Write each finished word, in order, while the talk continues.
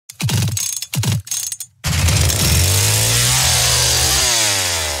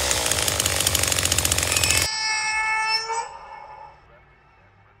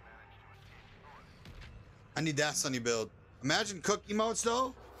I need that Sunny build. Imagine cook emotes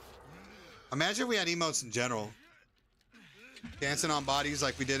though. Imagine if we had emotes in general. Dancing on bodies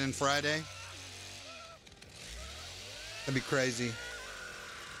like we did in Friday. That'd be crazy.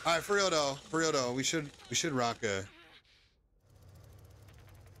 All right, for real though, we should rock a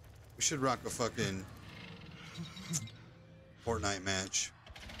fucking Fortnite match.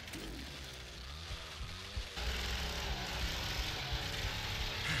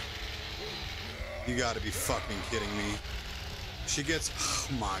 You gotta be fucking kidding me. She gets,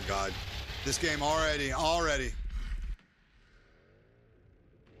 oh my God. This game already.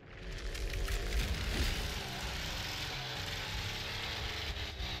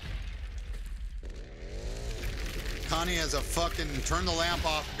 Connie has a fucking turn the lamp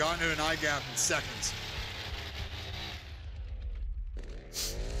off and got into an eye gap in seconds.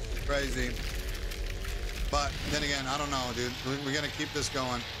 Crazy. But then again, I don't know, dude. We're gonna keep this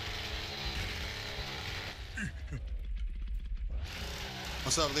going.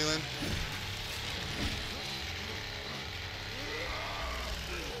 What's up, Leland?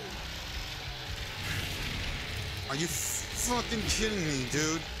 Are you fucking kidding me,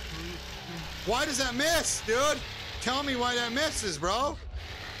 dude? Why does that miss, dude? Tell me why that misses, bro.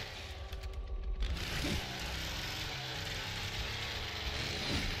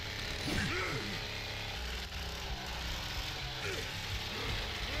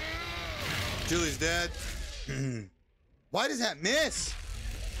 Julie's dead. Why does that miss?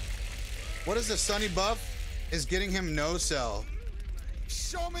 What is the Sunny buff? Is getting him no cell.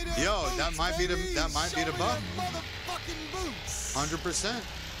 Show me the Yo, boots, that might be the baby. that might be the buff. Motherfucking boots. 100%.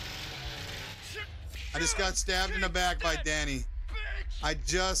 I just got stabbed in the back by Danny. I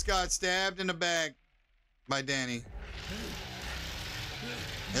just got stabbed in the back by Danny.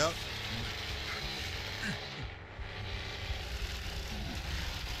 Yep.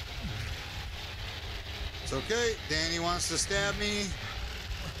 It's okay. Danny wants to stab me.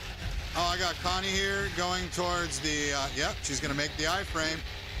 Oh, I got Connie here going towards the, yep, she's going to make the iframe.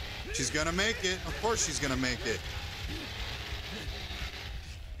 She's going to make it. Of course she's going to make it.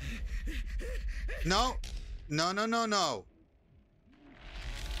 No. No.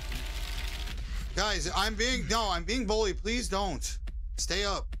 Guys, I'm being bullied. Please don't. Stay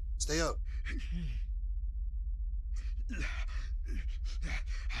up.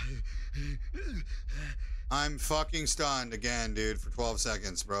 I'm fucking stunned again, dude, for 12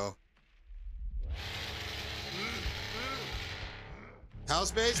 seconds, bro.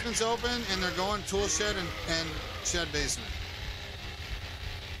 House basement's open, and they're going tool shed and shed basement.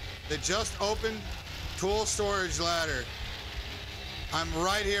 They just opened tool storage ladder. I'm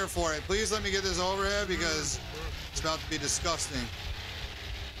right here for it. Please let me get this overhead because it's about to be disgusting.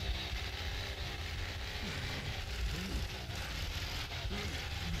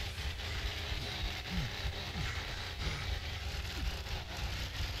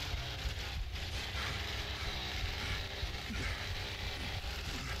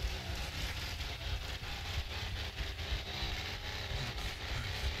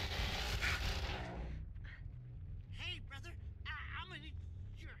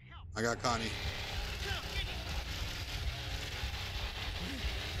 I got Connie.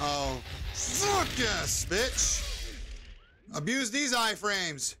 Oh, fuck yes, bitch. Abuse these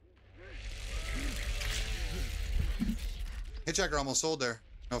iframes. Hitchhiker almost sold there.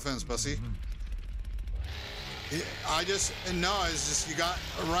 No offense, pussy. It's just, you got,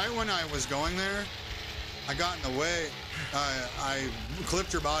 right when I was going there, I got in the way. I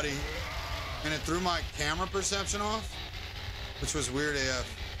clipped your body, and it threw my camera perception off, which was weird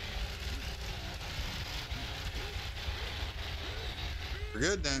AF. We're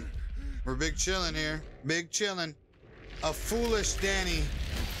good then. We're big chillin' here. Big chillin'. A foolish Danny.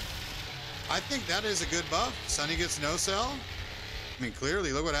 I think that is a good buff. Sunny gets no cell. I mean,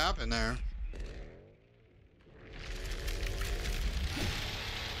 clearly, look what happened there.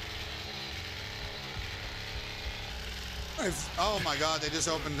 Oh my God, they just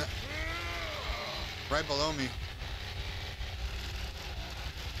opened right below me.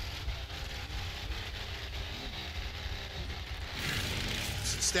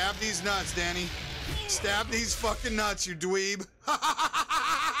 Stab these nuts, Danny. Stab these fucking nuts, you dweeb.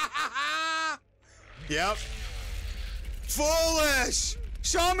 Yep. Foolish!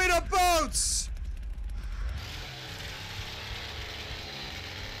 Show me the boots!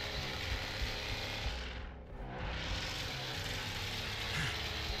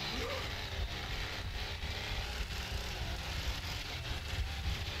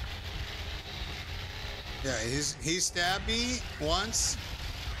 Yeah, he stabbed me once.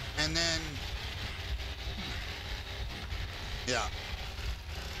 And then, yeah.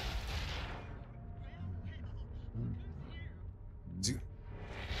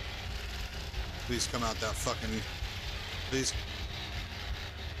 Please come out that fucking... Please.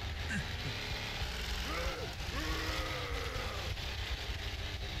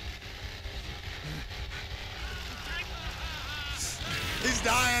 He's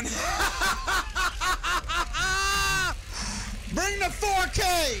dying. Bring the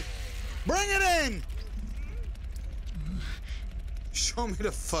 4K. Bring it in. Show me the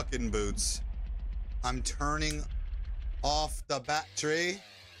fucking boots. I'm turning off the battery.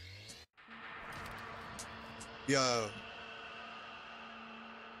 Yo.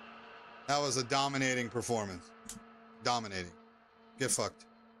 That was a dominating performance. Dominating. Get fucked.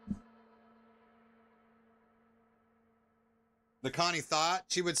 The Connie thought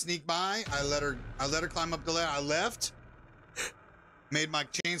she would sneak by. I let her climb up the ladder. I left. Made my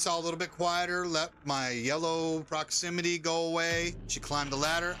chainsaw a little bit quieter. Let my yellow proximity go away. She climbed the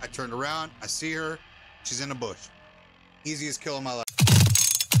ladder. I turned around. I see her. She's in a bush. Easiest kill of my life.